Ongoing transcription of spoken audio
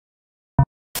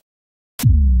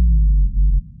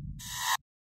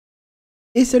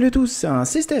Et salut à tous,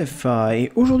 c'est Steph,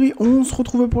 et aujourd'hui on se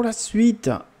retrouve pour la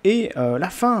suite et la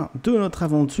fin de notre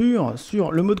aventure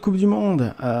sur le mode Coupe du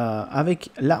Monde avec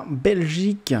la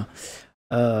Belgique.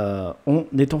 On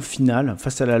est en finale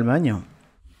face à l'Allemagne,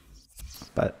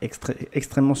 pas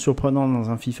extrêmement surprenant dans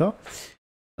un FIFA.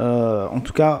 En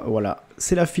tout cas, voilà,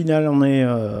 c'est la finale,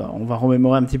 on va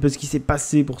remémorer un petit peu ce qui s'est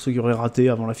passé pour ceux qui auraient raté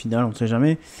avant la finale, on ne sait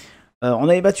jamais. On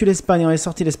avait battu l'Espagne, on est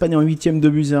sorti l'Espagne en 8ème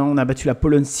 2-1, on a battu la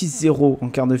Pologne 6-0 en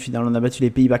quart de finale, on a battu les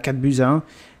Pays-Bas 4-1,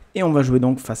 et on va jouer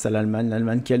donc face à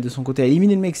l'Allemagne qui elle de son côté a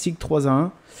éliminé le Mexique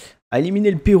 3-1, a éliminé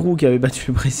le Pérou qui avait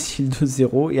battu le Brésil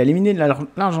 2-0, et a éliminé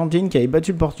l'Argentine qui avait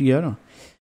battu le Portugal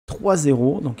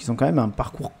 3-0, donc ils ont quand même un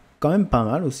parcours quand même pas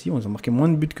mal aussi, ils ont marqué moins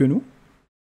de buts que nous.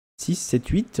 6, 7,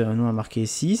 8, nous on a marqué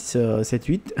 6, 7,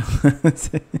 8,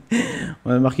 on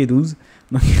a marqué 12,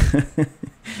 donc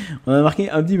on a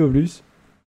marqué un petit peu plus.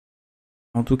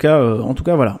 En tout cas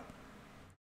voilà.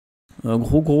 Un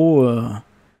gros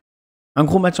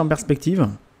match en perspective.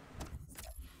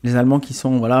 Les Allemands qui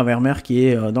sont, voilà, Vermeer qui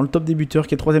est dans le top des buteurs,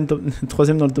 qui est troisième dans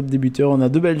le top des buteurs. On a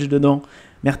deux Belges dedans,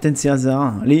 Mertens et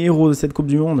Hazard, les héros de cette Coupe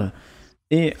du Monde.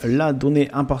 Et la donnée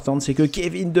importante, c'est que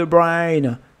Kevin De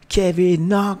Bruyne...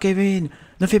 non Kevin,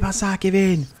 ne fais pas ça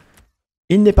Kevin.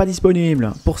 Il n'est pas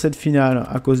disponible pour cette finale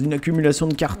à cause d'une accumulation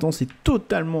de cartons, c'est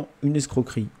totalement une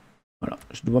escroquerie. Voilà,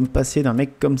 je dois me passer d'un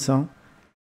mec comme ça.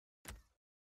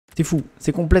 C'est fou,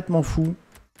 c'est complètement fou.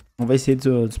 On va essayer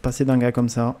de se passer d'un gars comme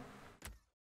ça.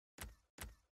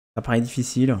 Ça paraît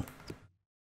difficile.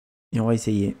 Et on va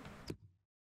essayer.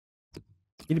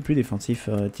 Il est plus défensif,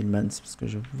 Tillmans, parce que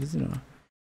je faisais là.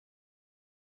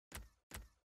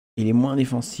 Il est moins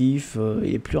défensif,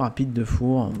 il est plus rapide de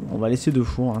four. On va laisser de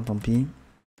four, hein, tant pis.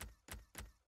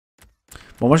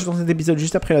 Bon, moi je suis dans cet épisode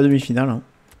juste après la demi-finale. Hein.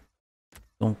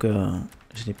 Donc,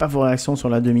 je n'ai pas vos réactions sur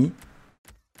la demi.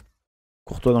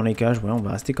 Courtois dans les cages, ouais, on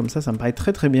va rester comme ça me paraît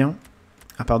très bien.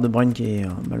 À part De Bruyne qui est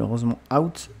malheureusement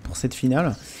out pour cette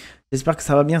finale. J'espère que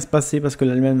ça va bien se passer parce que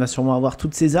l'Allemagne va sûrement avoir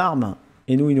toutes ses armes.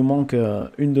 Et nous, il nous manque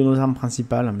une de nos armes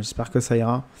principales. Mais j'espère que ça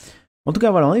ira. En tout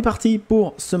cas, voilà, on est parti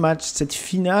pour ce match, cette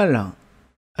finale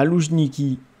à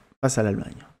Loujniki face à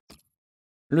l'Allemagne.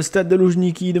 Le stade de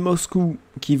Loujniki de Moscou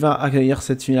qui va accueillir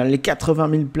cette finale. Les 80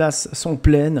 000 places sont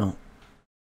pleines.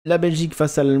 La Belgique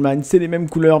face à l'Allemagne, c'est les mêmes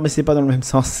couleurs, mais c'est pas dans le même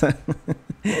sens.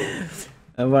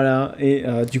 Voilà, et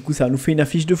du coup, ça nous fait une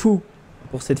affiche de fou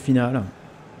pour cette finale.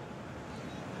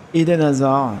 Eden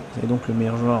Hazard, c'est donc le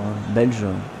meilleur joueur belge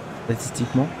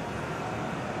statistiquement.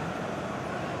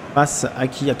 Passe à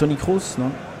qui? À Toni Kroos,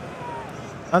 non?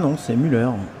 Ah non, c'est Müller.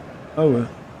 Ah ouais.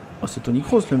 Oh, c'est Toni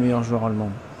Kroos le meilleur joueur allemand.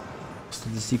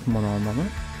 Statistiquement, normalement, non?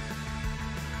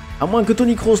 À moins que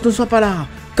Toni Kroos ne soit pas là,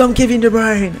 comme Kevin De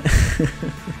Bruyne.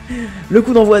 Le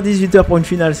coup d'envoi à 18 h pour une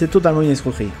finale, c'est totalement une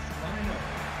escroquerie.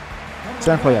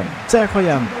 C'est incroyable, c'est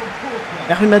incroyable.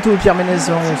 Hervé Matou et Pierre Ménez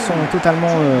sont totalement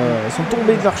sont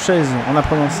tombés de leur chaise en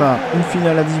apprenant ça. Une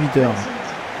finale à 18 h.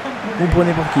 Vous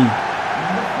prenez pour qui?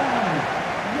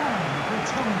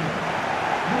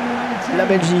 La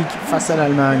Belgique face à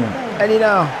l'Allemagne. Elle est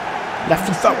là. La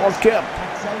FIFA World Cup.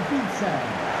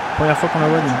 Première fois qu'on la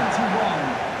voit.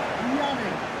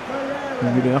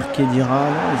 Müller, Kedira.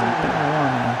 Non, ils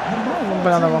ont pas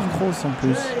l'air d'avoir Kroos en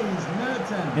plus.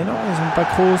 Mais non, ils n'ont pas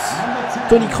Kroos.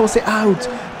 Toni Kroos est out.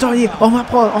 Tony, on va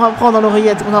prendre dans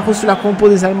l'oreillette. On a reçu la compo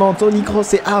des Allemands. Toni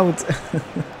Kroos est out.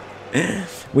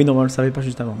 Oui, non, on le savait pas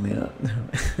juste avant. Mais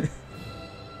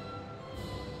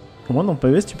au moins dans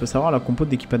PES, tu peux savoir la compo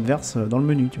d'équipe adverse dans le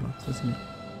menu, tu vois. Ça, c'est bien.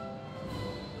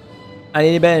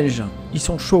 Allez, les Belges, ils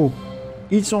sont chauds.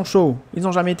 Ils sont chauds. Ils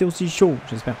n'ont jamais été aussi chauds,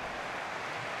 j'espère.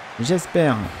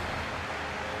 J'espère.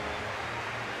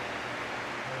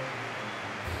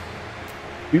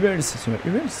 Hummels, c'est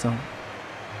Hummels, ça.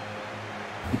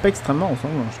 Il n'est pas extrêmement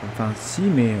ressemblant, je trouve. Enfin, si,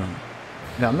 mais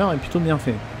Vermeer est plutôt bien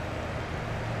fait.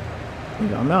 Et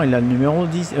Vermeer, il a le numéro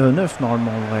 9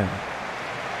 normalement, en vrai.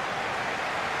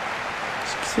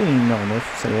 C'est le numéro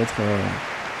 9, ça doit être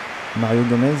Mario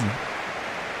Gomez.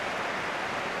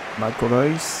 Marco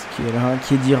Reus qui est là,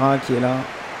 Kedira qui est là.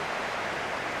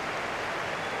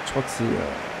 Je crois que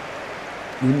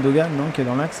c'est Gundogan, non, qui est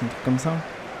dans l'axe, un truc comme ça.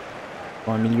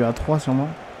 Bon, un milieu à 3 sûrement.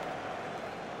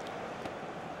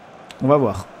 On va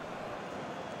voir.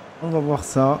 On va voir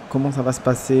ça, comment ça va se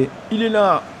passer. Il est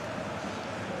là.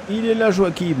 Il est là,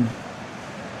 Joachim.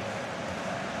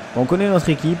 On connaît notre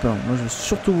équipe. Moi, je veux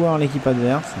surtout voir l'équipe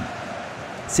adverse.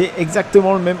 C'est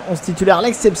exactement le même 11 titulaire, à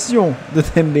l'exception de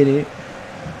Dembélé.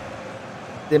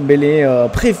 Dembélé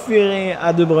préféré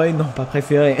à De Bruyne. Non, pas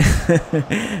préféré.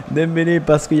 Dembélé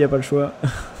parce qu'il n'y a pas le choix.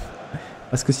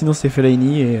 Parce que sinon c'est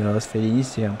Fellaini et Fellaini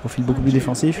c'est un profil beaucoup plus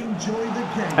défensif.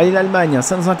 Allez, l'Allemagne,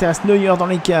 ça nous intéresse. Neuer dans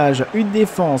les cages. Une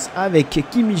défense avec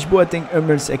Kimmich, Boateng,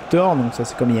 Hummels, Hector. Donc ça,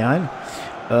 c'est comme IRL.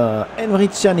 Emre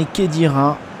Can et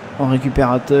Khedira en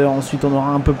récupérateur. Ensuite, on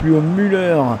aura un peu plus haut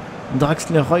Müller,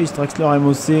 Draxler Royce, Draxler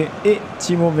MOC et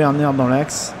Timo Werner dans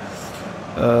l'axe.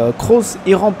 Kroos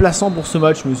est remplaçant pour ce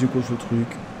match, mais c'est quoi ce truc?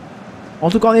 En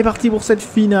tout cas, on est parti pour cette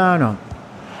finale.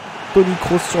 Toni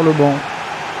Kroos sur le banc.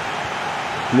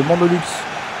 Le banc de luxe.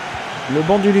 Le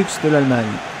banc du luxe de l'Allemagne.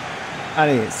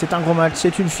 Allez, c'est un gros match,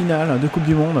 c'est une finale de Coupe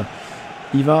du Monde.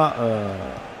 Il va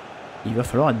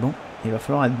falloir être bon. Il va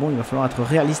falloir être bon, il va falloir être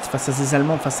réaliste face à ces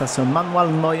Allemands, face à ce Manuel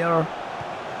Neuer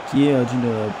qui est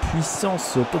d'une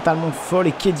puissance totalement folle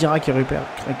et Khedira qui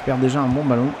récupère déjà un bon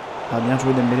ballon. Ah, bien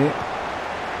joué Dembélé.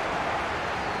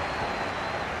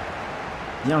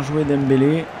 Bien joué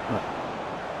Dembélé.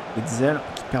 Ouais. Etzel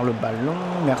qui perd le ballon.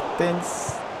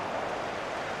 Mertens.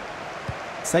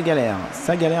 Ça galère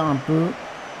un peu.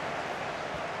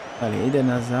 Allez, Eden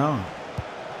Hazard.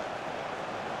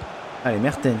 Allez,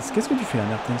 Mertens. Qu'est-ce que tu fais là,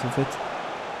 Mertens, en fait?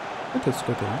 Peut-être ce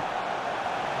côté-là.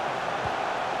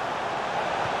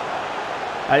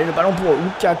 Allez, le ballon pour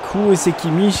Lukaku et c'est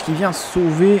Kimmich qui vient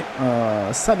sauver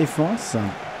sa défense.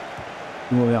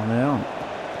 Timo Werner.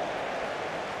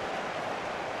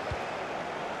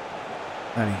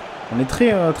 Allez, on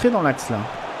est très dans l'axe là.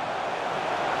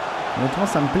 Honnêtement,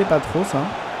 ça me plaît pas trop ça.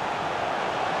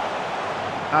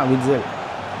 Ah, Witzel.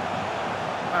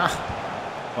 Ah.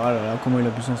 Oh là là, comment il a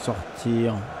pu s'en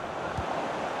sortir.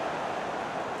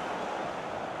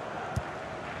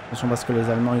 Attention parce que les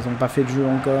Allemands, ils n'ont pas fait de jeu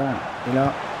encore. Et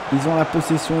là, ils ont la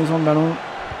possession, ils ont le ballon.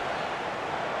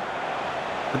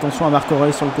 Attention à Marc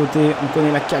Aurel sur le côté. On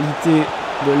connaît la qualité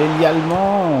de l'ailier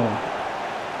allemand.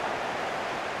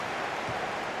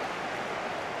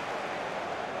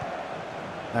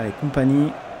 Allez,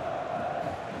 compagnie.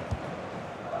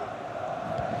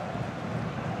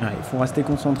 Allez, il faut rester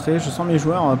concentré. Je sens mes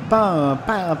joueurs pas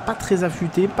très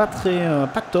affûtés, pas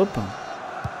top.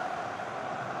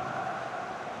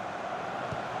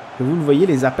 Et vous le voyez,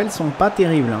 les appels sont pas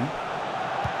terribles. Hein.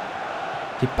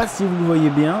 Je sais pas si vous le voyez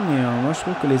bien, mais moi je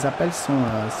trouve que les appels sont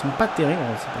pas terribles.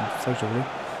 C'est pas tout ça que je voulais.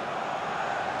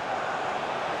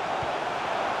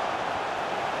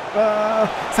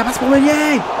 Ça passe pour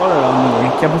Meunier. Oh là là,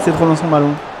 Meunier qui a poussé trop dans son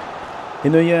ballon. Et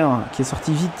Neuer qui est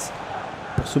sorti vite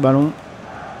pour ce ballon.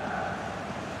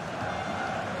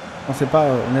 On sait pas,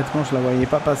 honnêtement, je la voyais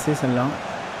pas passer celle-là.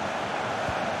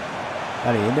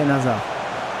 Allez, Eden Hazard.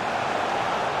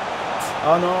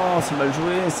 Oh non, c'est mal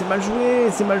joué, c'est mal joué,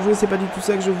 c'est mal joué, c'est pas du tout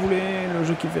ça que je voulais. Le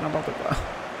jeu qui fait n'importe quoi.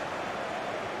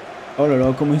 Oh là là,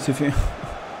 comment il s'est fait.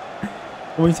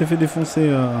 Comment il s'est fait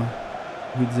défoncer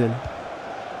Witzel.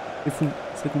 C'est fou,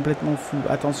 c'est complètement fou.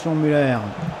 Attention Müller.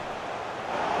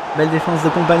 Belle défense de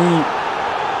compagnie.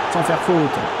 Sans faire faute.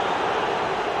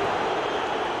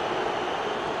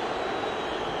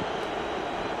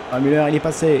 Ah, Müller, il est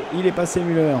passé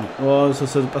Müller. Oh,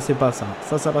 ça passait pas ça.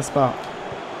 Ça passe pas.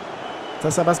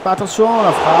 Ça passe pas. Attention,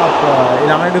 la frappe. Et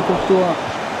l'arrêt de Courtois.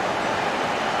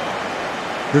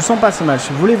 Je le sens pas ce match.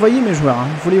 Vous les voyez mes joueurs. Hein.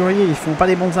 Vous les voyez, ils font pas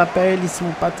des bons appels. Ils sont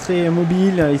pas très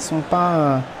mobiles. Ils sont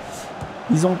pas.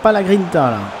 Ils ont pas la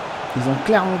grinta là. Ils ont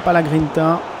clairement pas la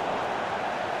grinta.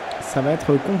 Ça va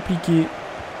être compliqué.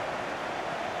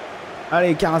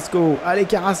 Allez Carrasco,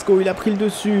 il a pris le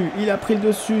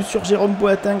dessus, sur Jérôme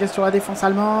Boateng et sur la défense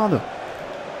allemande.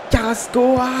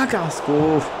 Carrasco,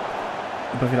 Carrasco.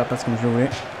 Il n'a pas fait la passe comme je la voulais.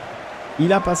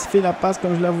 Il a pas fait la passe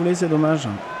comme je la voulais, c'est dommage.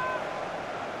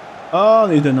 Oh,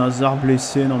 Eden Hazard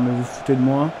blessé, non mais vous foutez de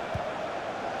moi.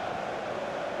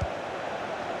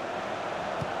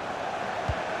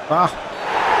 Ah.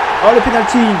 Oh le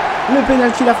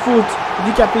penalty, la faute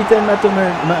du capitaine Matt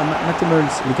Hummels.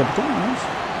 Le capitaine, non?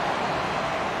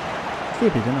 Il est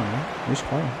capitaine, hein? Oui, je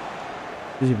crois.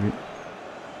 Je sais plus.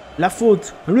 La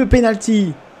faute, le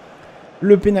penalty,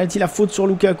 la faute sur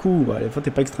Lukaku. Bah, la faute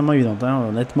n'est pas extrêmement évidente, hein,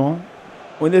 honnêtement.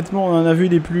 Honnêtement, on en a vu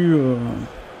des plus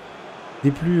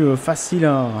faciles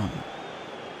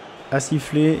à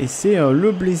siffler. Et c'est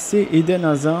le blessé Eden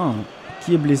Hazard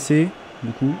qui est blessé.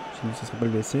 Du coup, sinon ça serait pas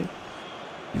le blessé.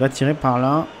 Il va tirer par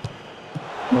là.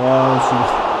 Oh,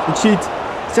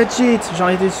 c'est cheat, j'en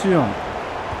étais sûr.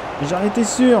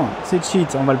 C'est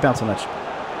cheat, on va le perdre ce match.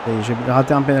 J'ai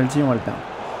raté un penalty, on va le perdre.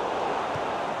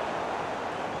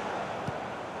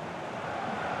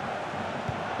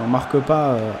 On marque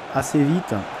pas assez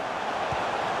vite.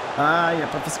 Ah, il a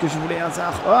pas fait ce que je voulais,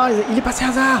 Hazard. Oh, il est passé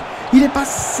Hazard. Oh,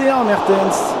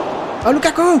 Mertens. Oh,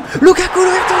 Lukaku,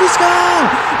 l'ouverture du score.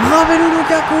 Rabelou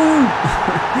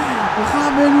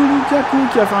Lukaku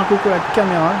qui a fait un coco à la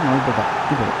caméra. Non, il peut pas.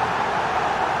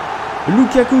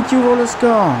 Lukaku qui ouvre le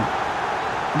score.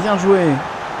 Bien joué.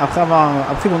 Après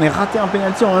qu'on ait raté un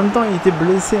penalty, en même temps il était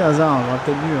blessé, Hazard. On aurait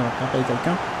peut-être dû frapper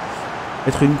quelqu'un.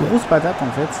 Être une grosse patate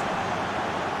en fait.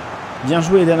 Bien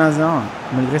joué Eden Hazard.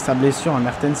 Malgré sa blessure, un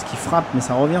Mertens qui frappe, mais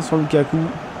ça revient sur Lukaku.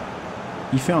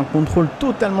 Il fait un contrôle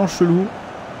totalement chelou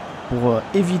pour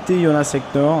éviter Jonas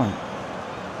Hector.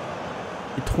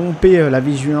 Et tromper la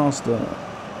vigilance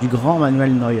du grand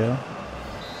Manuel Neuer.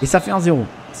 Et ça fait 1-0.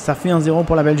 Ça fait 1-0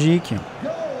 pour la Belgique.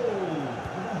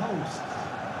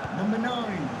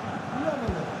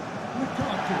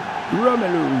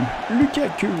 Romelu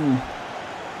Lukaku.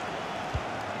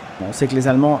 Bon, on sait que les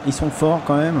Allemands, ils sont forts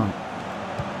quand même.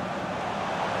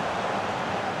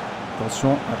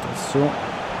 Attention, attention.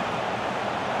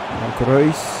 Donc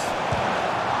Reus.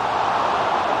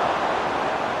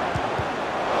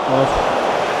 Oh.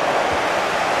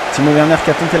 Timo Werner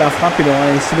qui a tenté la frappe, s'il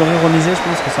aurait remisé, je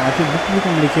pense que ça aurait été beaucoup plus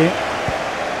compliqué.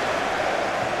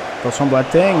 Attention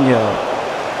Boateng.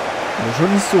 Le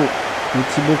joli saut de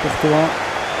Thibaut Courtois.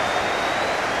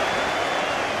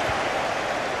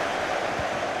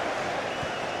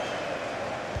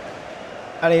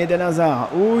 Allez, Eden Hazard.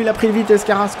 Ouh, il a pris de vitesse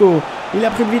Carrasco. Il a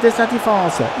pris de vitesse la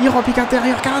défense. Il repique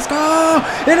intérieur Carrasco.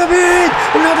 Et le but.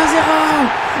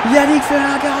 Le 2-0. Yannick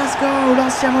Ferrer Carrasco,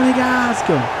 l'ancien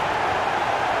monégasque,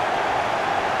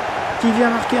 qui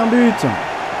vient marquer un but.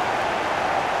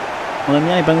 On aime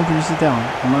bien les panneaux publicitaires.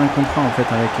 Hein. On a un contrat en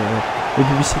fait avec les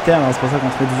publicitaires. C'est pour ça qu'on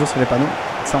se met toujours sur les panneaux.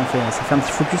 Ça fait un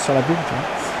petit focus sur la pub.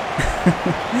 Tu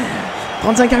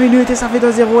vois. 35e minute et ça fait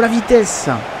 2-0. La vitesse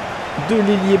de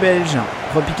l'ailier belge.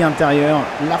 Repiqué intérieur.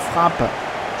 La frappe.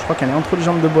 Je crois qu'elle est entre les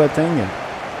jambes de Boateng.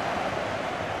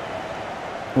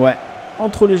 Ouais.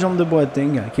 Entre les jambes de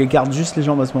Boateng. Qui écarte juste les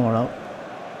jambes à ce moment-là.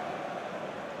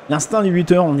 L'instinct du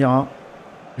buteur, on dira.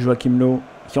 Joachim Low.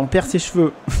 Qui en perd ses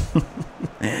cheveux.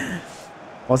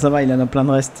 Bon, ça va, il en a plein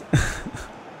de reste.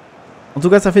 En tout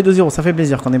cas, ça fait 2-0. Ça fait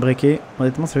plaisir qu'on ait breaké.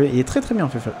 Honnêtement, il est très très bien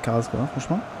fait Carrasco, hein,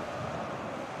 franchement.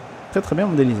 Très très bien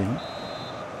modélisé. Hein.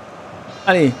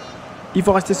 Allez. Il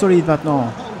faut rester solide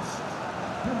maintenant.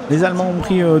 Les Allemands ont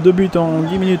pris 2 buts en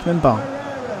 10 minutes, même pas. En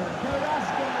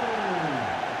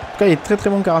tout cas, il est très très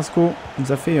bon Carrasco. Il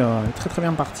nous a fait très très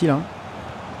bien parti là.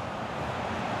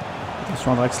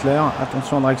 Attention à Drexler.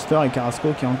 Attention à Drexler et Carrasco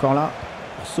qui est encore là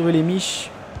pour sauver les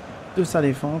miches de sa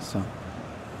défense.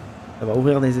 Ça va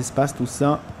ouvrir des espaces, tout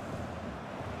ça.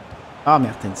 Ah,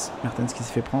 Mertens. Mertens qui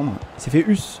s'est fait prendre. Il s'est fait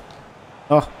us.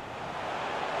 Oh.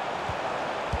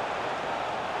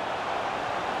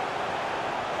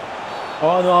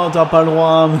 Oh non, t'as pas le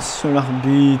droit, monsieur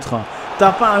l'arbitre.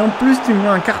 T'as pas... En plus, tu mets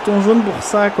un carton jaune pour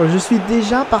ça, quoi. Je suis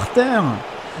déjà par terre.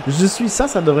 Je suis... Ça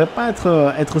devrait pas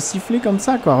être sifflé comme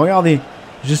ça, quoi. Regardez.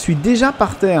 Je suis déjà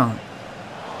par terre.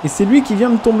 Et c'est lui qui vient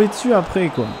me tomber dessus après,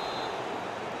 quoi.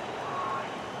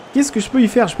 Qu'est-ce que je peux y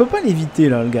faire? Je peux pas l'éviter,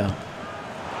 là, le gars.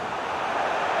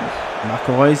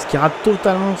 Marco Reus qui rate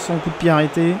totalement son coup de pied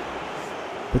arrêté.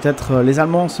 Peut-être les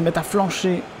Allemands se mettent à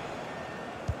flancher.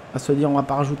 À se dire on va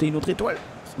pas rajouter une autre étoile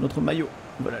sur notre maillot.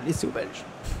 On va la laisser aux Belges.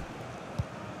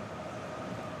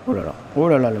 Oh là là. Oh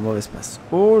là là, la mauvaise passe.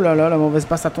 Oh là là, la mauvaise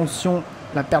passe. Attention,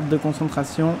 la perte de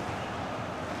concentration.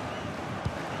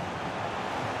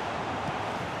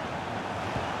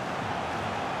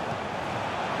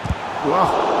 Wow.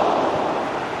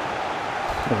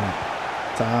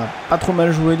 Ça a pas trop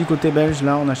mal joué du côté belge.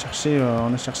 Là, on a cherché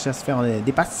à se faire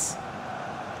des passes.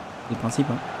 C'est le principe,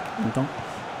 hein, en même temps.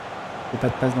 Il n'y a pas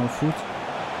de passe dans le foot.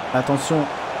 Attention.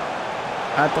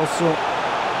 Attention.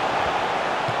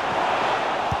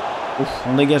 Ouf,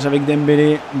 on dégage avec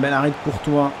Dembélé. Bel arrêt de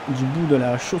Courtois du bout de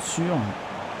la chaussure.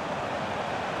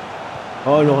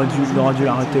 Oh, il aurait dû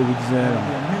l'arrêter, Witzel.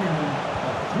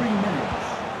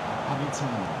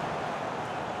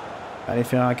 Allez,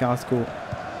 faire à Carrasco.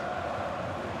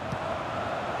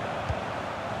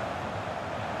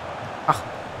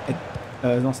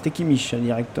 Ah, non, c'était Kimmich, à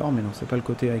dire Hector, mais non, c'est pas le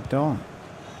côté Hector.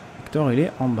 Hector, il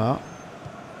est en bas.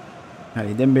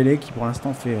 Allez, Dembélé qui pour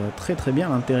l'instant fait très très bien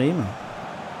l'intérim.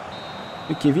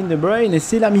 Et Kevin De Bruyne, et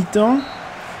c'est la mi-temps.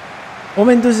 On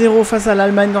mène 2-0 face à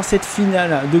l'Allemagne dans cette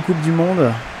finale de Coupe du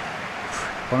Monde.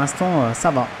 Pour l'instant, ça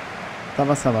va. Ça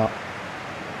va, ça va.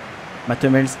 Matt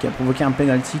Hummels qui a provoqué un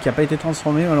penalty qui n'a pas été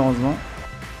transformé malheureusement.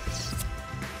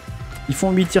 Ils font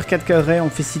 8 tirs 4 cadrés, on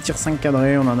fait 6 tirs 5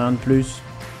 cadrés, on en a un de plus.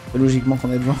 Logiquement qu'on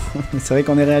est devant. Mais c'est vrai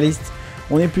qu'on est réaliste.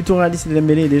 On est plutôt réaliste et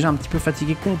Dembélé est déjà un petit peu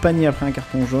fatigué, compagnie après un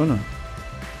carton jaune.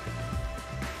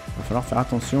 Il va falloir faire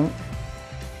attention.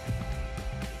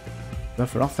 Il va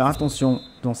falloir faire attention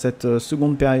dans cette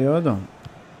seconde période.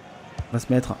 On va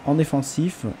se mettre en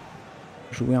défensif.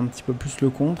 Jouer un petit peu plus le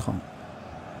contre.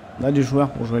 On a des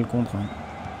joueurs pour jouer le contre.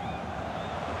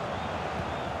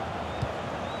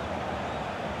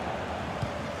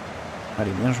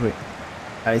 Allez, bien joué.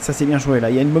 Allez, ça c'est bien joué là.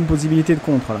 Il y a une bonne possibilité de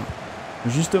contre là.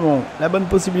 Justement, la bonne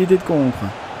possibilité de contre.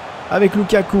 Avec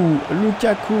Lukaku.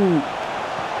 Lukaku.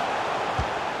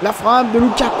 La frappe de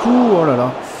Lukaku. Oh là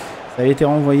là. Ça a été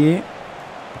renvoyé.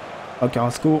 Oh,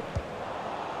 Carrasco.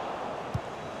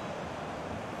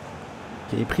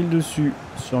 Qui avait pris le dessus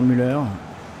sur Müller.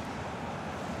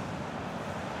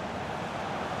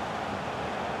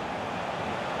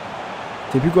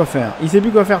 Il sait plus quoi faire. Il sait plus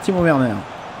quoi faire, Timo Werner.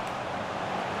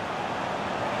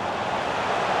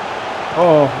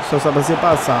 Oh, ça passait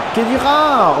pas, ça.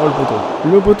 Kedira. Oh, le poteau.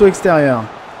 Le poteau extérieur.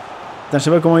 Putain, je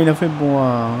sais pas comment il a fait pour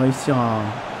réussir à...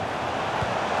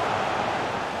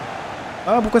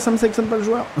 Ah, pourquoi ça me sélectionne pas le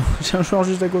joueur? J'ai un joueur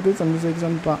juste à côté, ça me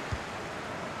sélectionne pas.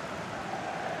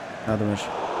 Ah, dommage.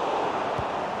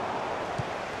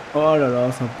 Oh là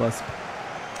là, ça passe.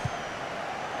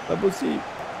 Pas possible.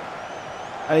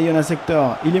 Allez, il y en a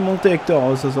Hector. Il est monté, Hector.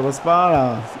 Oh, ça passe pas,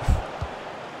 là.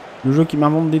 Le jeu qui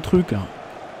m'invente des trucs, là.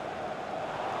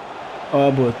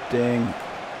 Oh, Boateng.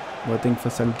 Boateng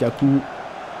face à Lukaku.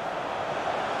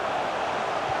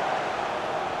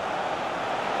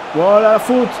 Voilà, la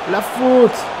faute. La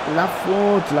faute. La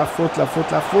faute. La faute. La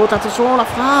faute. La faute. Attention, la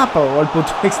frappe. Oh, le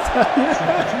poteau extérieur.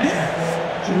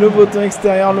 Le poteau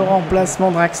extérieur, le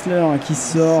remplacement Draxler qui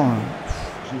sort.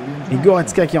 Et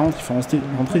Goretzka qui rentre. Il faut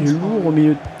rentrer du lourd au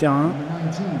milieu de terrain.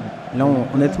 Là,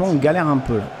 honnêtement, on galère un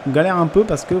peu. Là. On galère un peu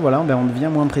parce que voilà, ben, on devient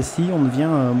moins précis, on devient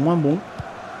moins bon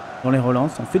dans les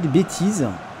relances. On fait des bêtises.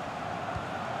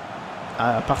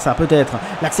 À part ça, peut-être.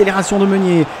 L'accélération de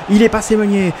Meunier. Il est passé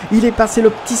Meunier. Il est passé le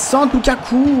petit centre.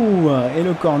 Lukaku. Et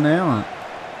le corner.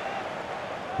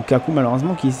 Lukaku,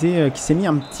 malheureusement, qui s'est mis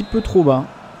un petit peu trop bas.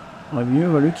 Il aurait mieux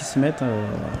valu qu'il se mette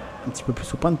un petit peu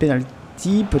plus au point de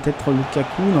pénalty. Peut-être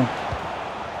Lukaku. Non.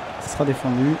 Ça sera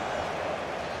défendu.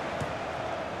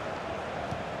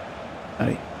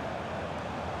 Allez.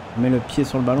 On met le pied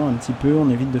sur le ballon un petit peu. On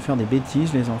évite de faire des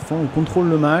bêtises, les enfants. On contrôle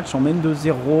le match. On mène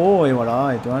 2-0. Et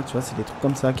voilà. Et toi, tu vois, c'est des trucs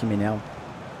comme ça qui m'énervent.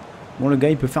 Bon, le gars,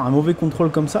 il peut faire un mauvais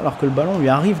contrôle comme ça alors que le ballon lui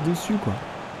arrive dessus, quoi.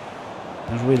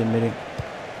 Bien joué, les mêlés.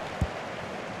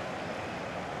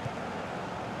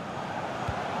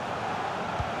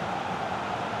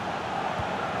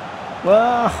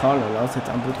 Ah, oh là là, c'était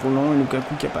un peu trop long. Et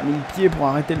Lukaku qui a pas mis le pied pour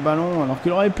arrêter le ballon alors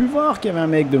qu'il aurait pu voir qu'il y avait un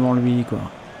mec devant lui, quoi.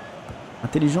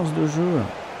 Intelligence de jeu.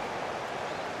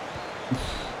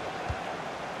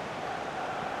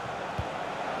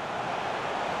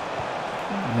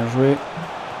 Bien joué.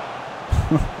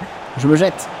 Je me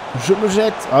jette. Je me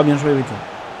jette. Ah, bien joué, Witzel.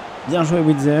 Bien joué,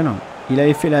 Witzel. Il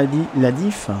avait fait la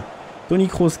diff. Toni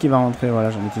Kroos qui va rentrer. Voilà,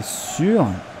 j'en étais sûr.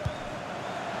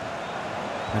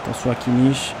 Attention à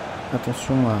Kimmich.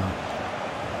 Attention à...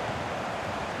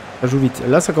 Ça joue vite.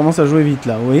 Là, ça commence à jouer vite,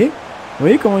 là. Vous voyez? Vous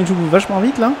voyez comment il joue vachement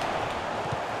vite, là?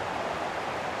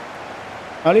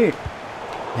 Allez.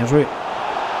 Bien joué.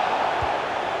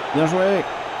 Bien joué.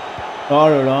 Oh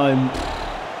là là.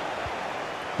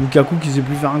 Lukaku qui sait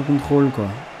plus faire un contrôle, quoi.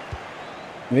 Vous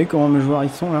voyez comment mes joueurs ils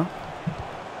sont, là?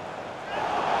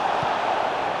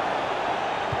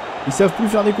 Ils savent plus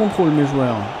faire des contrôles, mes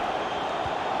joueurs.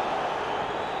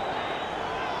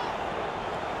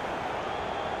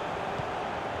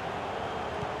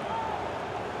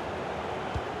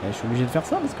 Et je suis obligé de faire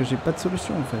ça parce que j'ai pas de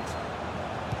solution, en fait.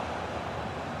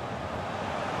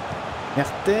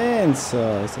 Mertens,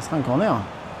 ça sera un corner.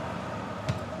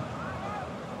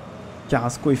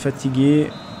 Carrasco est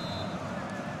fatigué.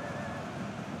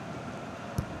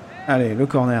 Allez, le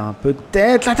corner,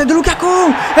 peut-être. La tête de Lukaku.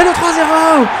 Et le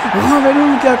 3-0.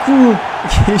 Ramène Lukaku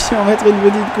qui vient en mettre une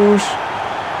petite couche.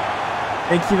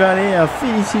 Et qui va aller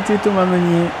féliciter Thomas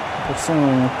Meunier pour son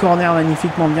corner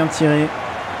magnifiquement bien tiré.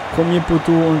 Premier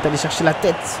poteau, on est allé chercher la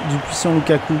tête du puissant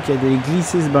Lukaku qui a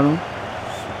glissé ce ballon.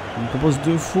 On propose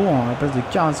 2 fours à la place de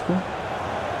Carrasco.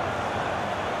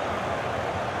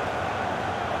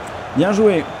 Bien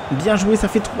joué, ça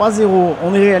fait 3-0.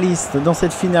 On est réaliste dans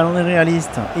cette finale, on est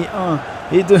réaliste. Et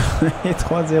 1, et 2, et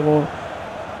 3-0.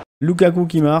 Lukaku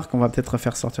qui marque. On va peut-être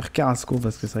faire sortir Carrasco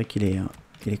parce que c'est vrai qu'il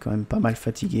est quand même pas mal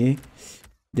fatigué.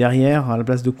 Derrière, à la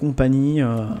place de Compagnie,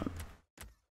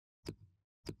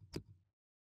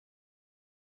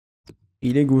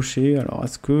 il est gaucher. Alors,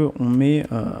 est-ce qu'on met...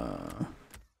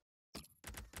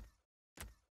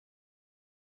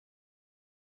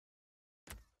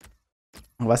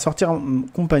 On va sortir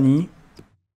Compagnie.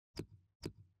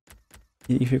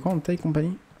 Il fait quoi en taille,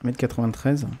 Compagnie?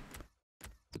 1m93.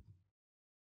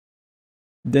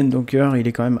 Docker, il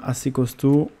est quand même assez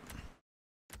costaud.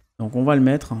 Donc on va le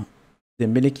mettre.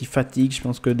 Dembélé qui fatigue. Je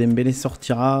pense que Dembélé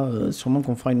sortira. Sûrement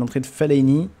qu'on fera une entrée de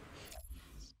Fellaini.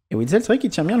 Et Witzel, c'est vrai qu'il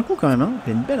tient bien le coup quand même. Hein.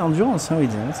 Il a une belle endurance, hein,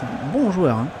 Witzel. C'est un bon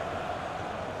joueur. Hein.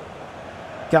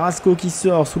 Carrasco qui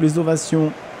sort sous les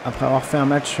ovations après avoir fait un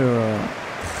match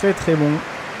très très bon.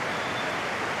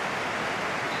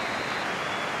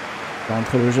 On va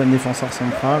rentrer le jeune défenseur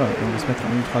central. Et on va se mettre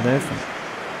en ultra def.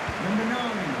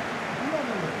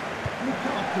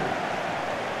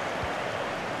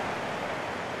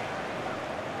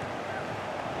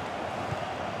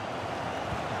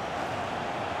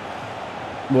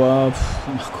 Wow,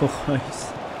 Marco Reus.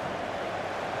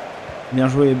 Bien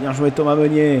joué Thomas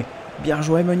Meunier. Bien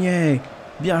joué Meunier.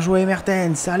 Bien joué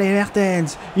Mertens. Allez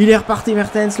Mertens. Il est reparti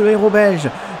Mertens, le héros belge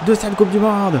de cette Coupe du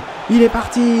Monde. Il est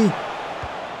parti.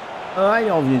 Ah, il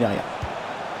est revenu derrière.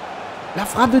 La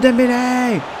frappe de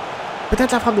Dembélé.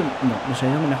 Peut-être la frappe de... Non,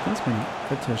 j'allais dire de Mertens, mais non. En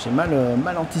fait, j'ai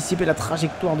mal anticipé la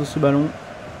trajectoire de ce ballon.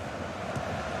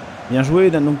 Bien joué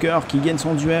Dan Donker qui gagne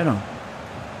son duel.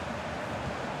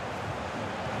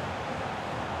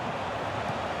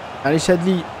 Allez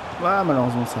Chadli. Ah,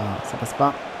 malheureusement ça passe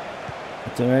pas.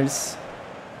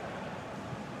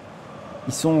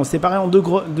 Ils sont séparés en deux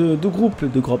groupes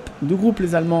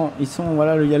les Allemands. Ils sont,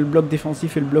 voilà, il y a le bloc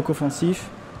défensif et le bloc offensif.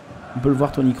 On peut le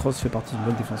voir, Toni Kroos fait partie du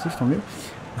bloc défensif, tant mieux.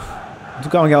 En tout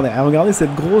cas, regardez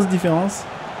cette grosse différence.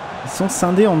 Ils sont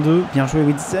scindés en deux. Bien joué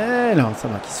Witzel. Ça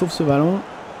va, qui sauve ce ballon.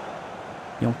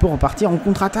 Et on peut repartir en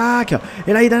contre-attaque.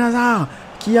 Et là, Eden Hazard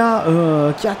qui a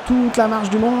toute la marge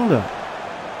du monde.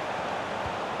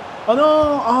 Oh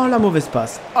non! Oh la mauvaise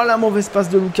passe! Oh la mauvaise passe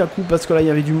de Lukaku parce que là il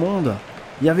y avait du monde.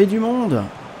 Il y avait du monde.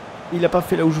 Il n'a pas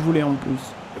fait là où je voulais en plus.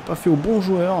 Il n'a pas fait au bon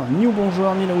joueur, ni au bon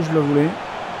joueur, ni là où je le voulais.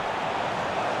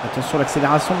 Attention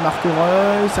l'accélération de Marco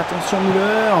Reus. Attention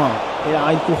Müller. Et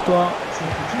l'arrêt de Courtois.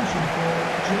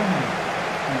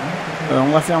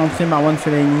 On va faire entrer Marwan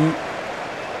Fellaini.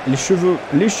 Les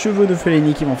cheveux de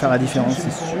Fellaini qui vont faire la différence,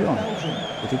 c'est sûr.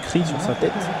 C'est écrit sur sa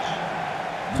tête.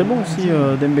 Très bon aussi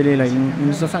Dembélé là, il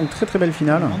nous a fait une très très belle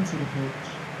finale.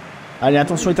 Allez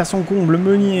attention, il est à son comble,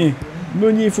 Meunier,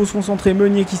 il faut se concentrer,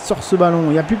 Meunier qui sort ce ballon,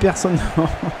 il n'y a plus personne.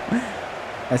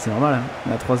 Ah, c'est normal, hein.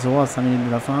 On est à 3-0 à 5 minutes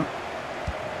de la fin.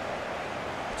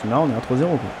 C'est marrant, on est à 3-0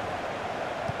 quoi.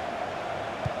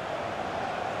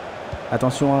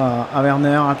 Attention à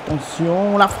Werner,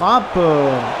 attention, la frappe.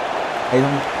 Ils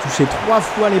ont touché 3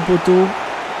 fois les poteaux.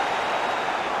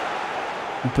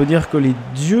 On peut dire que les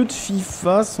dieux de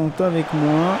FIFA sont avec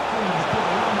moi.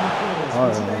 Oh là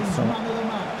là, ça va.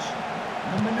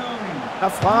 La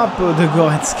frappe de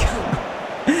Goretzka.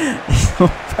 Ils n'ont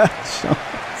pas de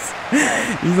chance.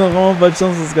 Ils n'ont vraiment pas de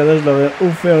chance dans ce cas-là. Je leur ai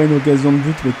offert une occasion de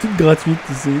but, mais toute gratuite,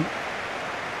 tu sais.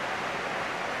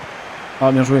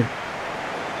 Ah, bien joué.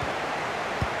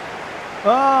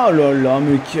 Oh là là,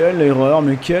 mais quelle erreur,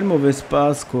 mais quelle mauvaise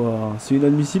passe, quoi. C'est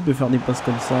inadmissible de faire des passes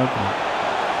comme ça, quoi.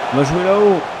 On va jouer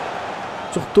là-haut,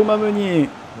 sur Thomas Meunier.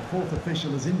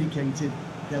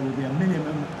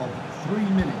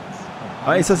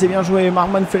 Allez, ça c'est bien joué,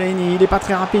 Marwan Fellaini. Il est pas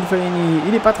très rapide, Fellaini.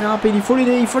 Il est pas très rapide, il faut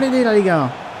l'aider là, les gars.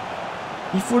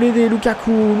 Il faut l'aider,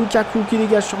 Lukaku qui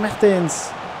dégage sur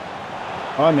Mertens.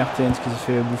 Oh, Mertens qui se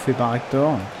fait bouffer par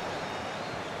Hector.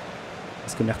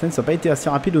 Parce que Mertens n'a pas été assez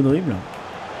rapide au dribble.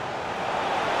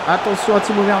 Attention à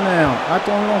Timo Werner.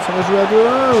 Attention, ça va jouer à deux.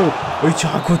 Oh, il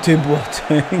tire à côté,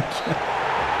 Boateng.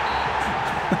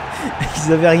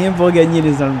 Ils avaient rien pour gagner,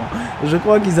 les Allemands. Je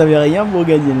crois qu'ils avaient rien pour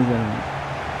gagner, les Allemands.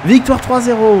 Victoire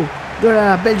 3-0 de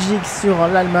la Belgique sur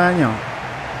l'Allemagne.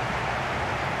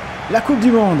 La Coupe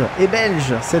du Monde est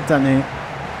belge cette année.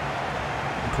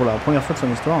 Pour la première fois de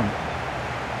son histoire.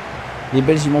 Les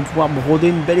Belges ils vont pouvoir broder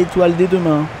une belle étoile dès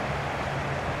demain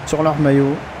sur leur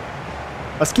maillot.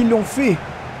 Parce qu'ils l'ont fait.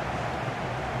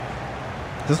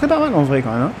 Ce serait pas mal en vrai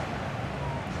quand même. Hein.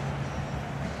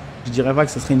 Je dirais pas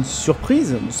que ce serait une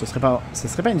surprise. Ce serait pas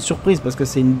une surprise parce que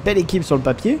c'est une belle équipe sur le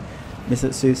papier. Mais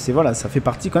voilà, ça fait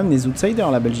partie quand même des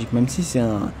outsiders la Belgique. Même si c'est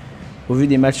au vu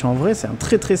des matchs en vrai, c'est un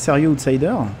très très sérieux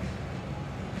outsider.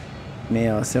 Mais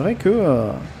c'est vrai que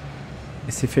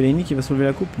c'est Fellaini qui va soulever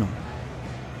la coupe, non?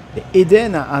 Et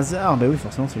Eden Hazard, bah oui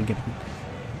forcément c'est le capitaine.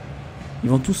 Ils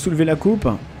vont tous soulever la coupe.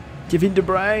 Kevin De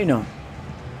Bruyne,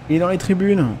 il est dans les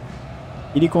tribunes.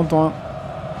 Il est content.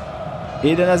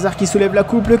 Et Eden Hazard qui soulève la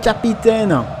coupe, le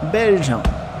capitaine belge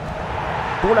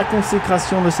pour la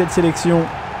consécration de cette sélection.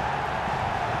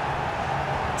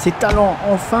 Ses talents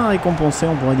enfin récompensés,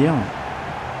 on pourrait dire.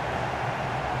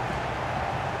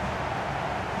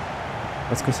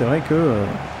 Parce que c'est vrai que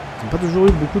ils n'ont pas toujours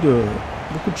eu beaucoup de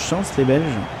chance les Belges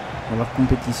dans leur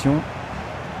compétition.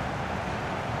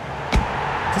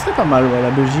 Ce serait pas mal, ouais,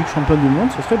 la Belgique championne du monde,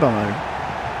 ce serait pas mal.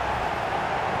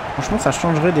 Franchement, ça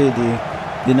changerait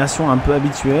des nations un peu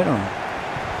habituelles.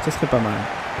 Ce serait pas mal.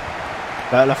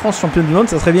 Bah, la France championne du monde,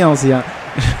 ça serait bien aussi. Hein.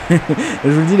 Je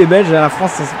vous le dis, les Belges, la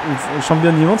France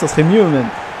championne du monde, ça serait mieux même.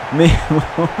 Mais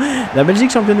bon, la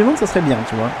Belgique championne du monde, ça serait bien,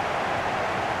 tu vois.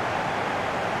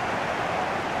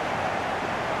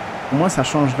 Au moins, ça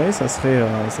changerait, ça serait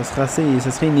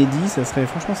inédit, ça serait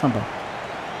franchement sympa.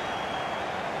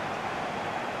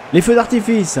 Les feux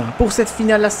d'artifice pour cette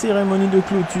finale, la cérémonie de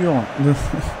clôture.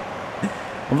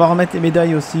 On va remettre les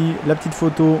médailles aussi, la petite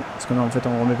photo. Parce que non, en fait,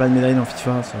 on remet pas de médailles dans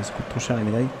FIFA, ça coûte trop cher les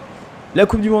médailles. La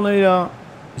Coupe du Monde, elle est là.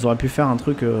 Ils auraient pu faire un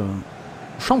truc...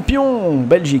 champion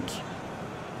Belgique.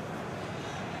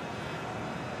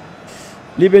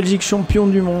 Les Belgiques champions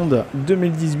du monde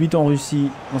 2018 en Russie,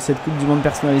 dans cette Coupe du Monde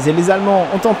personnalisée. Les Allemands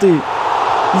ont tenté.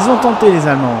 Ils ont tenté, les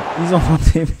Allemands. Ils ont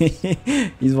tenté, mais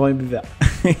ils n'ont rien pu faire.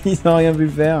 Ils n'ont rien pu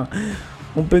faire.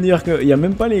 On peut dire qu'il n'y a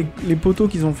même pas les poteaux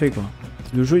qu'ils ont fait, quoi.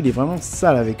 Le jeu, il est vraiment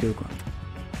sale avec eux, quoi.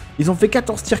 Ils ont fait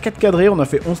 14 tirs 4 cadrés, on a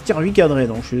fait 11 tirs 8 cadrés.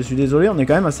 Donc je suis désolé, on est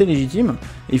quand même assez légitime.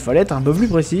 Il fallait être un peu plus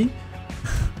précis.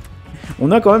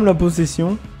 On a quand même la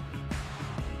possession.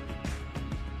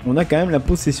 On a quand même la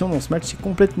possession dans ce match, c'est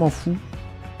complètement fou.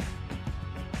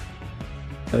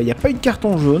 Il n'y a pas eu de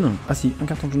carton jaune. Ah si, un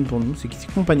carton jaune pour nous, c'est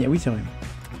compagnie. Ah oui, c'est vrai.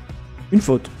 Une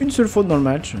faute, une seule faute dans le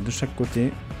match, de chaque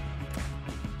côté.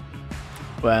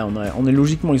 Ouais, on est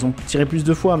logiquement, ils ont tiré plus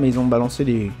de fois, mais ils ont balancé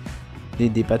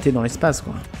des pâtés dans l'espace,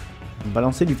 quoi. Ils ont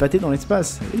balancé du pâté dans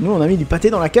l'espace. Et nous, on a mis du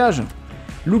pâté dans la cage.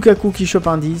 Lukaku qui chope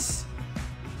un 10.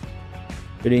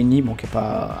 Fellaini, bon, qui n'a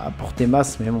pas apporté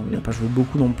masse, mais bon, il n'a pas joué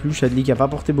beaucoup non plus. Chadli qui n'a pas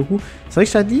apporté beaucoup. C'est vrai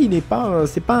que Chadli, il n'est pas,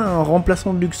 c'est pas un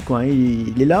remplaçant de luxe, quoi.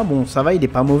 Il est là, bon, ça va, il n'est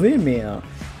pas mauvais, mais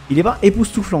il n'est pas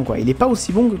époustouflant, quoi. Il n'est pas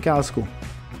aussi bon que Carrasco.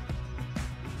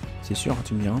 C'est sûr,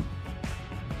 tu me diras.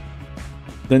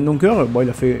 Dan Donker, bon,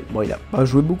 il a pas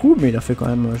joué beaucoup, mais il a fait quand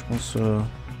même, je pense,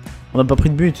 on n'a pas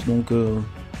pris de but, donc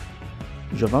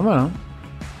déjà pas mal, hein.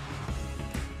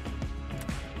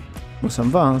 Bon, ça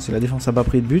me va, hein. Si la défense a pas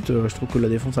pris de but, je trouve que la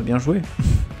défense a bien joué.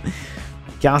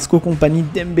 Carrasco, compagnie,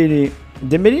 Dembélé.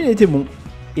 Dembélé, il a été bon.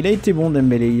 Il a été bon,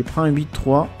 Dembélé. Il prend un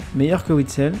 8-3, meilleur que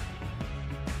Witzel.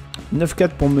 9-4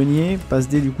 pour Meunier, passe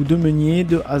D du coup de Meunier,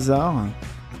 de Hazard.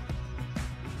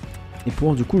 Et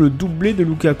pour du coup le doublé de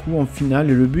Lukaku en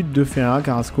finale et le but de Ferreira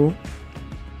Carrasco.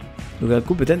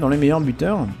 Lukaku peut-être dans les meilleurs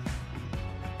buteurs.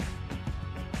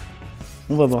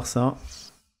 On va voir ça.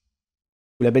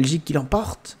 Ou la Belgique qui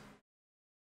l'emporte.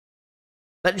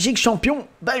 Belgique champion.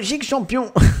 Belgique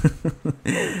champion.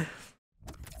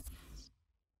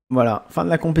 Voilà, fin de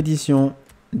la compétition.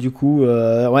 Du coup,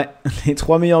 ouais, les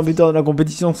 3 meilleurs buteurs de la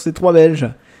compétition, c'est 3 Belges.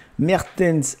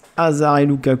 Mertens, Hazard et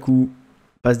Lukaku.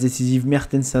 Passe décisive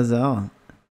Mertens, Hazard.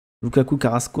 Lukaku,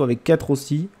 Carrasco avec 4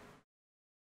 aussi.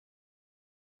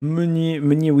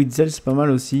 Meunier, Witzel, c'est pas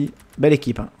mal aussi. Belle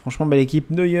équipe, hein. Franchement, belle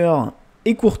équipe. Neuer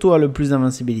et Courtois le plus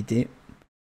d'invincibilité.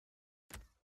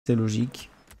 C'est logique.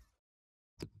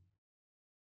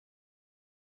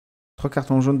 3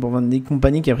 cartons jaunes pour Van Dijk.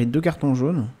 Compagnie qui a pris 2 cartons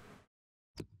jaunes.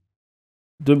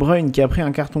 De Bruyne qui a pris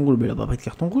un carton rouge. Mais il a pas pris de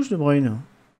carton rouge, De Bruyne.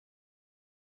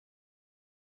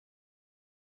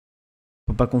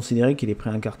 Faut pas considérer qu'il ait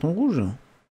pris un carton rouge.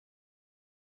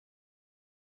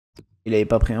 Il n'avait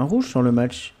pas pris un rouge sur le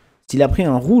match. S'il a pris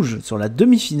un rouge sur la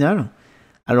demi-finale,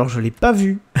 alors je l'ai pas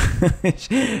vu.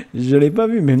 Je l'ai pas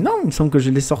vu. Mais non, il me semble que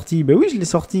je l'ai sorti. Ben oui, je l'ai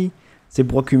sorti. C'est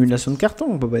pour accumulation de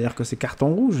cartons. On peut pas dire que c'est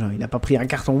carton rouge. Il n'a pas pris un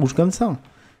carton rouge comme ça.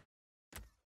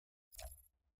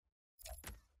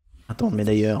 Attends, mais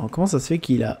d'ailleurs, comment ça se fait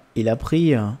qu'il a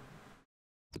pris...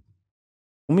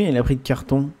 Combien il a pris de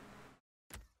cartons?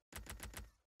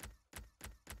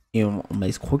 Et on m'a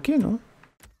escroqué, non?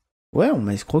 Ouais, on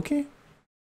m'a escroqué.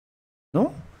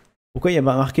 Non? Pourquoi il n'y a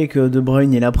pas marqué que De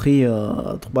Bruyne, il a pris...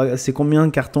 c'est combien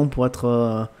de cartons pour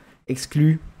être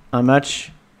exclu un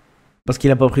match? Parce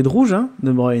qu'il a pas pris de rouge, hein,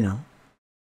 De Bruyne.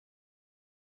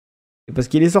 C'est parce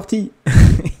qu'il est sorti.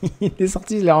 Il est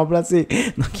sorti, je l'ai remplacé.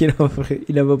 Donc il a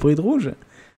pas pris de rouge.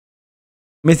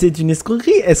 Mais c'est une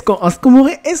escroquerie. Est-ce qu'on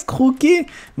m'aurait escroqué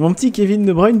mon petit Kevin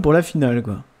De Bruyne pour la finale,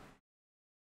 quoi?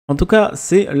 En tout cas,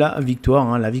 c'est la victoire.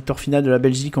 Hein, la victoire finale de la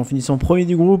Belgique en finissant premier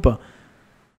du groupe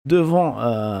devant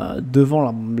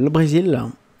le Brésil.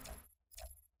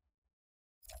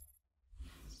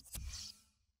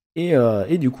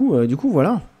 Et du coup,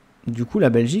 voilà. Du coup, la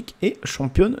Belgique est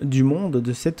championne du monde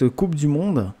de cette Coupe du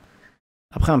Monde.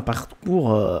 Après un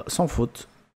parcours sans faute.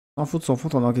 Sans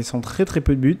faute, en encaissant très très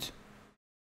peu de buts.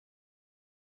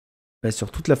 Bah,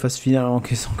 sur toute la phase finale, en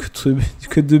encaissant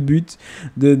que 2 buts.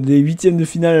 Des huitièmes de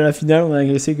finale à la finale, on a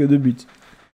encaissé que 2 buts.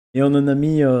 Et on en a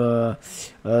mis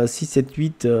 6, 7,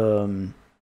 8,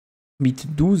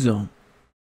 8, 12.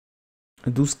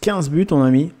 12, 15 buts on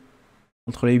a mis.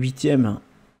 Entre les huitièmes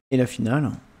et la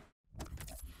finale.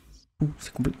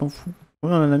 C'est complètement fou.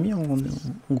 On en a mis en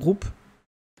groupe.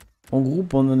 En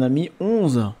groupe, on en a mis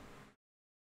 11.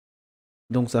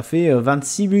 Donc ça fait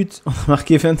 26 buts. On a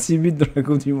marqué 26 buts dans la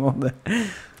Coupe du Monde.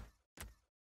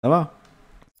 Ça va.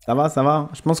 Ça va, ça va.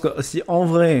 Je pense que si en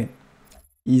vrai,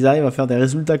 ils arrivent à faire des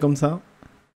résultats comme ça,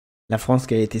 la France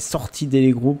qui a été sortie dès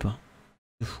les groupes,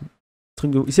 c'est fou.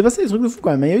 Il s'est passé des trucs de fou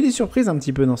quand même. Il y a eu des surprises un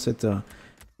petit peu dans cette...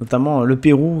 notamment le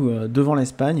Pérou devant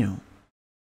l'Espagne.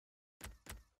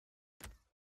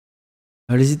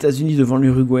 Les États-Unis devant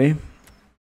l'Uruguay.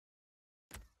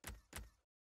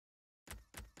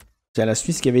 C'est la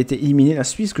Suisse qui avait été éliminée. La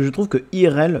Suisse que je trouve que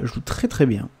IRL joue très très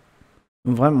bien.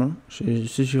 Vraiment. Je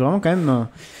suis vraiment quand même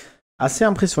assez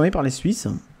impressionné par les Suisses.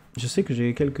 Je sais que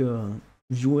j'ai quelques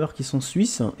viewers qui sont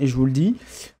suisses. Et je vous le dis,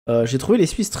 j'ai trouvé les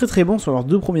Suisses très très bons sur leurs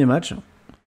 2 premiers matchs.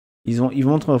 Ils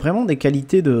montrent vraiment des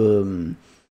qualités de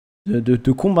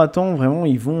combattants. Vraiment,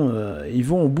 ils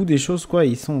vont au bout des choses, quoi.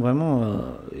 Ils sont vraiment...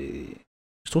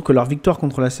 je trouve que leur victoire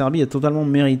contre la Serbie est totalement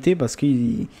méritée parce que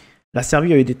la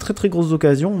Serbie a eu des très très grosses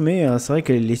occasions, mais c'est vrai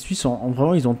que les Suisses,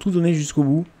 vraiment, ils ont tout donné jusqu'au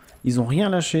bout. Ils n'ont rien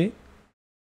lâché.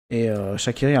 Et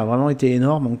Shaqiri a vraiment été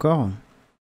énorme encore.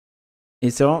 Et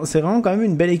c'est vraiment quand même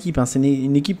une belle équipe. Hein.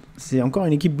 C'est encore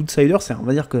une équipe d'outsider. On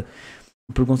va dire que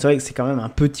on peut le considérer que c'est quand même un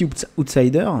petit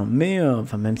outsider, mais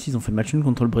enfin même s'ils ont fait match nul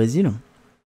contre le Brésil.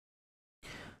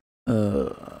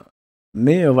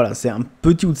 Mais voilà, c'est un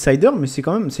petit outsider, mais c'est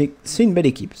quand même c'est une belle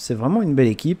équipe. C'est vraiment une belle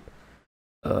équipe.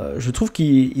 Je trouve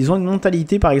qu'ils ont une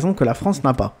mentalité, par exemple, que la France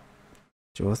n'a pas.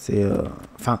 Tu vois, c'est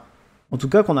enfin, en tout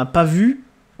cas qu'on n'a pas vu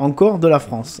encore de la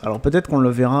France. Alors peut-être qu'on le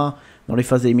verra dans les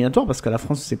phases éliminatoires, parce que la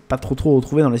France s'est pas trop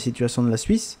retrouvée dans les situations de la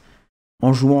Suisse,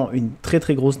 en jouant une très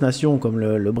très grosse nation comme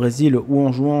le Brésil, ou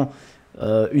en jouant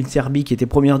une Serbie qui était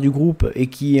première du groupe et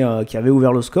qui avait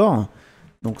ouvert le score.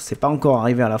 Donc c'est pas encore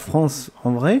arrivé à la France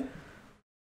en vrai.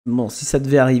 Bon, si ça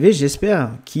devait arriver, j'espère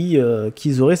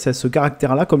qu'ils auraient ce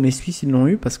caractère-là, comme les Suisses ils l'ont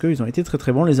eu, parce qu'ils ont été très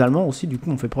très bons. Les Allemands aussi, du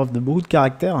coup, ont fait preuve de beaucoup de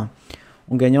caractère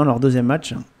en gagnant leur 2e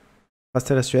match face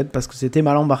à la Suède, parce que c'était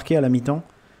mal embarqué à la mi-temps.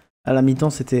 À la mi-temps,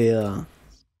 c'était...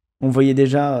 on voyait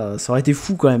déjà, ça aurait été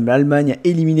fou quand même. L'Allemagne a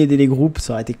éliminé dès les groupes,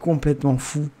 ça aurait été complètement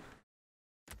fou.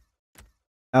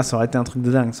 Ah, ça aurait été un truc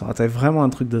de dingue, ça aurait été vraiment un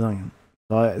truc de dingue.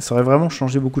 Ça aurait vraiment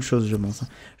changé beaucoup de choses, je pense.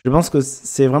 Je pense que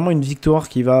c'est vraiment une victoire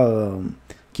qui va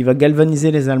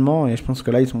galvaniser les Allemands, et je pense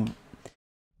que là, je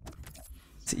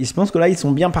pense que là, ils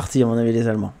sont bien partis, à mon avis, les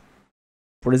Allemands.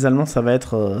 Pour les Allemands, ça va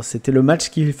être... c'était le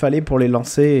match qu'il fallait pour les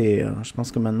lancer, et je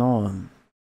pense que maintenant,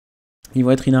 ils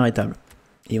vont être inarrêtables.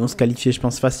 Et ils vont se qualifier, je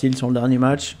pense, facile sur le dernier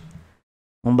match,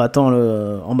 en battant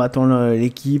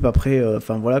l'équipe. Après,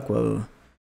 enfin voilà quoi.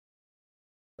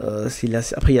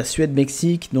 Après, il y a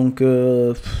Suède-Mexique, donc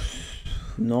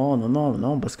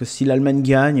non, parce que si l'Allemagne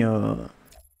gagne,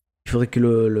 il faudrait que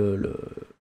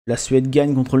la Suède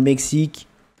gagne contre le Mexique.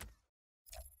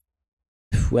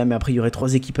 Ouais, mais après, il y aurait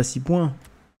 3 équipes à 6 points.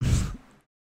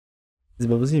 C'est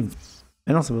pas possible.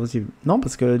 Mais non, c'est pas possible. Non,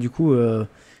 parce que du coup,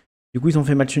 ils ont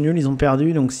fait match nul, ils ont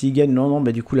perdu, donc s'ils gagnent, non,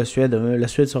 bah du coup, la Suède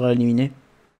sera éliminée.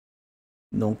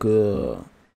 Donc,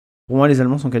 pour moi, les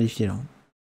Allemands sont qualifiés, là.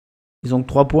 Ils ont que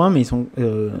 3 points, mais ils sont...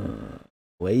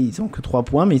 ouais, ils ont que 3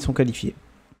 points, mais ils sont qualifiés.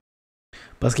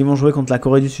 Parce qu'ils vont jouer contre la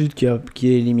Corée du Sud, qui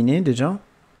est éliminée, déjà.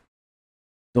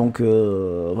 Donc,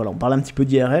 voilà, on parle un petit peu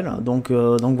d'IRL. Donc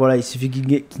voilà, il suffit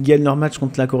qu'ils gagnent leur match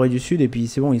contre la Corée du Sud, et puis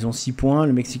c'est bon, ils ont 6 points.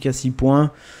 Le Mexique a 6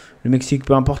 points. Le Mexique,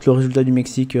 peu importe le résultat du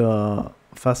Mexique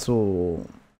face au...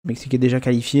 Le Mexique est déjà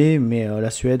qualifié, mais la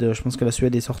Suède, je pense que la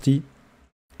Suède est sortie.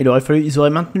 Ils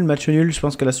auraient maintenu le match nul, je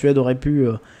pense que la Suède aurait pu...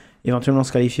 éventuellement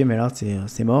se qualifier, mais là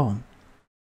c'est mort.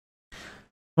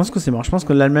 Je pense que c'est mort. Je pense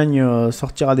que l'Allemagne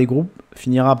sortira des groupes,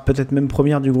 finira peut-être même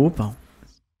première du groupe.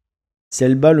 Si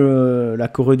elle bat la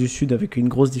Corée du Sud avec une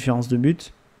grosse différence de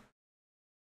but.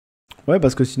 Ouais,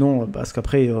 parce que sinon, parce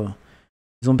qu'après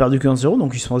ils ont perdu que 1-0,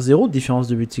 donc ils sont à 0 de différence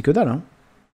de but, c'est que dalle. Hein.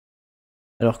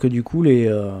 Alors que du coup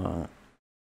les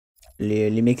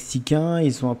Mexicains,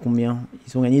 ils sont à combien?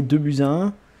 Ils ont gagné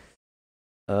 2-1.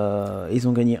 Ils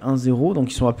ont gagné 1-0, donc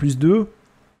ils sont à +2.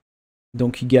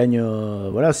 Donc ils gagnent...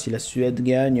 voilà, si la Suède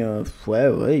gagne...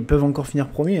 ouais, ils peuvent encore finir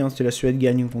premier, hein, si la Suède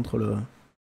gagne contre le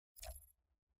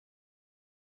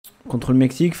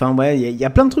Mexique. Enfin, ouais, il y a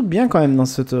plein de trucs bien quand même dans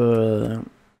cette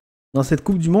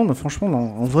Coupe du Monde. Franchement,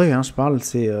 en vrai, hein, je parle,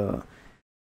 c'est...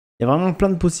 il y a vraiment plein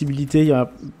de possibilités, il y a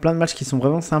plein de matchs qui sont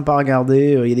vraiment sympas à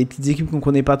regarder. Il y a des petites équipes qu'on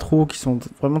connaît pas trop, qui sont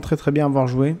vraiment très très bien à voir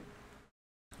jouer.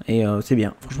 Et c'est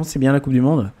bien, franchement c'est bien la Coupe du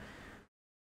Monde.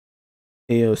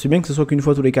 Et c'est bien que ce soit qu'une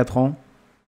fois tous les 4 ans.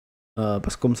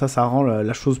 Parce que comme ça rend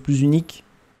la chose plus unique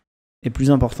et plus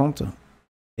importante.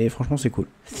 Et franchement c'est cool.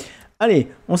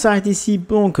 Allez, on s'arrête ici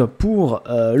donc pour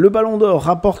le ballon d'or.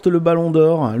 Rapporte le ballon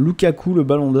d'or. Lukaku, le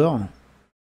ballon d'or.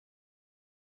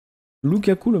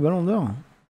 Lukaku, le ballon d'or.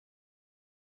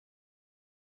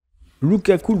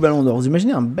 Lukaku, le ballon d'or. Vous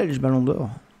imaginez un belge ballon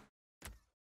d'or?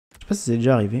 Je sais pas si c'est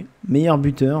déjà arrivé. Meilleur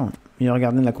buteur. Meilleur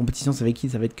gardien de la compétition, c'est avec qui?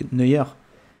 Ça va être meilleurs.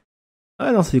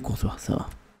 Ah non, c'est des Courtois, ça va.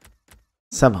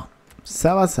 Ça va.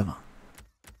 Ça va, ça va.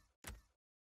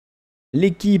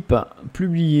 L'équipe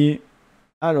publiée.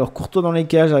 Alors, Courtois dans les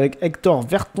cages avec Hector,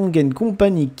 Vertonghen,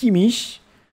 compagnie, Kimmich,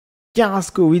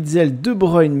 Carrasco, Witzel, De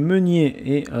Bruyne,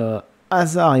 Meunier et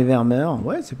Hazard et Vermeer.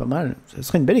 Ouais, c'est pas mal. Ça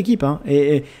serait une belle équipe. Hein.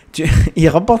 Il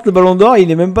remporte le ballon d'or, il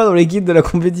est même pas dans l'équipe de la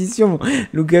compétition.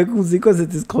 Lukaku, c'est quoi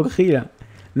cette escroquerie là?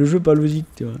 Le jeu pas logique,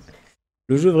 tu vois.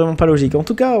 Le jeu vraiment pas logique. En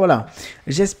tout cas, voilà.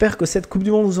 J'espère que cette Coupe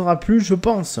du Monde vous aura plu, je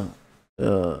pense.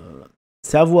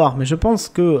 C'est à voir, mais je pense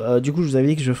que du coup, je vous avais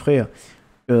dit que je ferais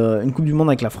une Coupe du Monde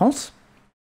avec la France.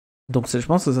 Donc je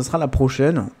pense que ça sera la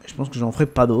prochaine. Je pense que j'en ferai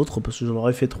pas d'autres parce que j'en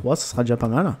aurais fait 3, ça sera déjà pas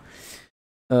mal.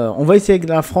 On va essayer avec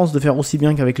la France de faire aussi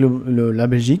bien qu'avec la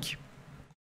Belgique.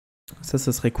 Ça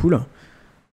serait cool.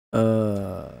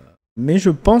 Mais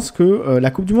je pense que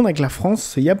la Coupe du Monde avec la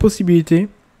France, il y a possibilité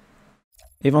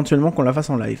éventuellement qu'on la fasse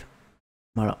en live.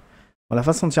 Voilà. On la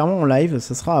fasse entièrement en live,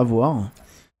 ça sera à voir.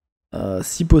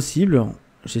 Si possible,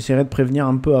 j'essaierai de prévenir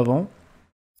un peu avant.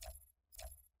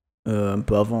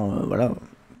 Voilà.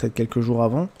 Peut-être quelques jours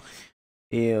avant.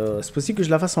 Et c'est possible que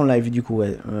je la fasse en live du coup,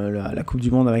 ouais. La Coupe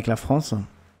du Monde avec la France.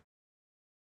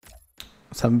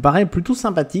 Ça me paraît plutôt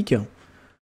sympathique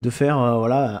de faire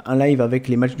voilà, un live avec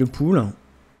les matchs de poule.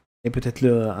 Et peut-être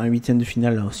un huitième de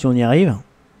finale si on y arrive.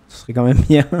 Ce serait quand même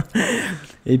bien.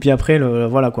 Et puis après,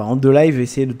 voilà quoi, en 2 lives,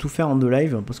 essayer de tout faire en 2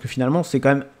 lives. Parce que finalement, c'est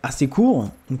quand même assez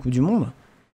court, une Coupe du Monde.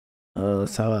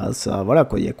 Voilà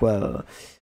quoi, il y a quoi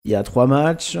il y a 3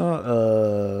 matchs,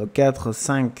 4,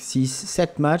 5, 6,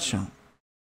 7 matchs.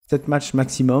 7 matchs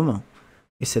maximum.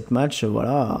 Et 7 matchs,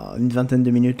 voilà, une vingtaine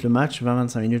de minutes le match,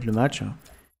 20-25 minutes le match.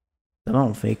 Ça va,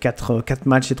 on fait 4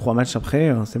 matchs et 3 matchs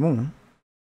après, c'est bon. Hein.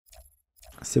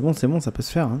 C'est bon, ça peut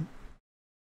se faire. Hein.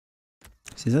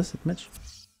 C'est ça, 7 matchs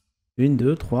 1,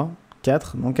 2, 3,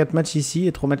 4. Non, 4 matchs ici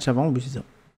et 3 matchs avant. Oui, c'est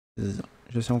ça.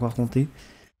 Je sais encore compter.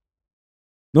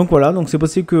 Donc voilà, donc c'est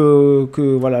possible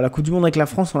que voilà, la Coupe du Monde avec la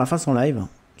France, on la fasse en live.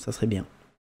 Ça serait bien.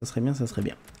 Ça serait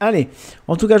bien. Allez,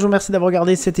 en tout cas, je vous remercie d'avoir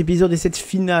regardé cet épisode et cette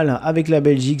finale avec la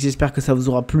Belgique. J'espère que ça vous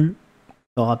aura plu.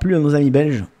 Ça aura plu à nos amis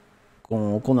belges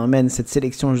qu'on emmène cette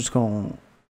sélection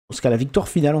jusqu'à la victoire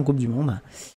finale en Coupe du Monde.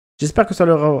 J'espère que ça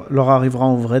leur arrivera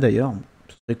en vrai d'ailleurs.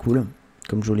 Ce serait cool,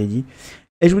 comme je vous l'ai dit.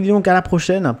 Et je vous dis donc à la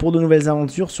prochaine pour de nouvelles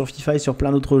aventures sur FIFA et sur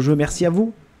plein d'autres jeux. Merci à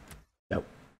vous.